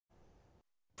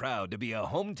Proud to be a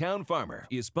hometown farmer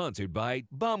is sponsored by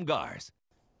Baumgars.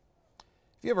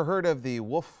 Have you ever heard of the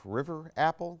Wolf River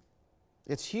apple?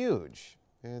 It's huge,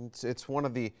 and it's one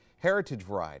of the heritage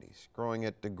varieties growing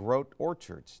at DeGroot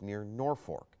Orchards near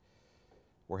Norfolk.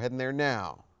 We're heading there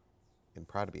now, and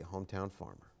proud to be a hometown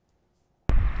farmer.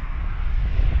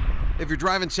 If you're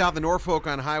driving south of Norfolk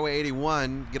on Highway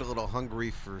 81, get a little hungry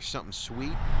for something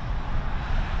sweet,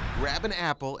 grab an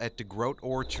apple at DeGroot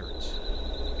Orchards.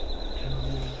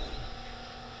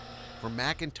 From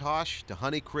MacIntosh to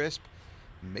HoneyCrisp,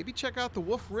 maybe check out the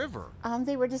Wolf River.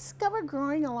 They were discovered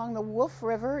growing along the Wolf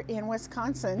River in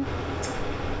Wisconsin.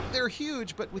 They're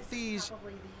huge, but with these,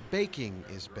 baking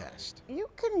is best. You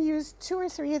can use 2 or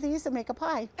 3 of these to make a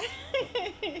pie.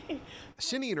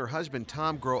 Cindy and her husband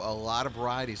Tom grow a lot of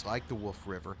varieties like the Wolf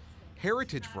River,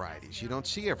 heritage varieties you don't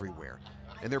see everywhere,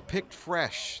 and they're picked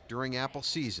fresh during apple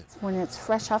season. When it's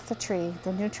fresh off the tree,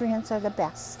 the nutrients are the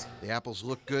best. The apples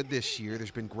look good this year. There's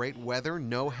been great weather,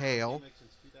 no hail.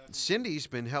 Cindy's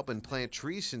been helping plant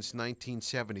trees since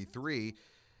 1973,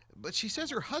 but she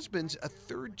says her husband's a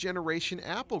 3rd-generation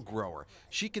apple grower.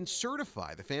 She can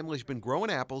certify the family's been growing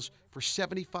apples for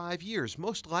 75 years,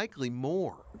 most likely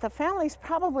more. The family's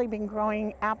probably been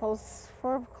growing apples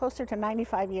for closer to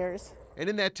 95 years. And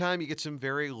in that time, you get some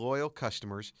very loyal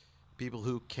customers, people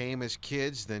who came as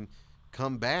kids, then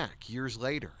come back years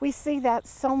later. We see that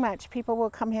so much. People will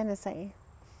come in and say,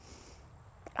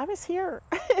 I was here.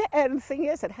 And the thing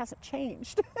is, it hasn't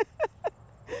changed.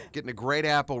 Getting a great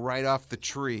apple right off the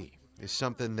tree is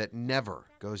something that never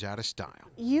goes out of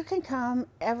style. You can come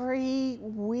every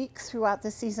week throughout the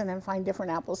season and find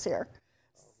different apples here.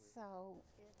 Well,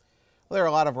 there are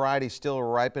a lot of varieties still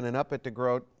ripening up at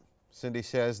DeGroot. Cindy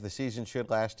says the season should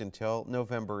last until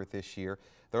November this year.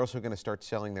 They're also going to start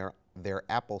selling their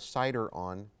apple cider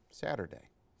on Saturday.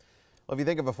 Well, if you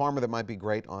think of a farmer that might be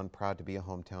great on Proud to be a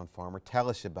Hometown Farmer, tell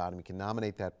us about him. You can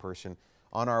nominate that person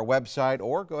on our website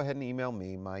or go ahead and email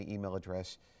me. My email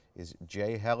address is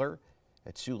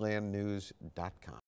jheller@siouxlandnews.com.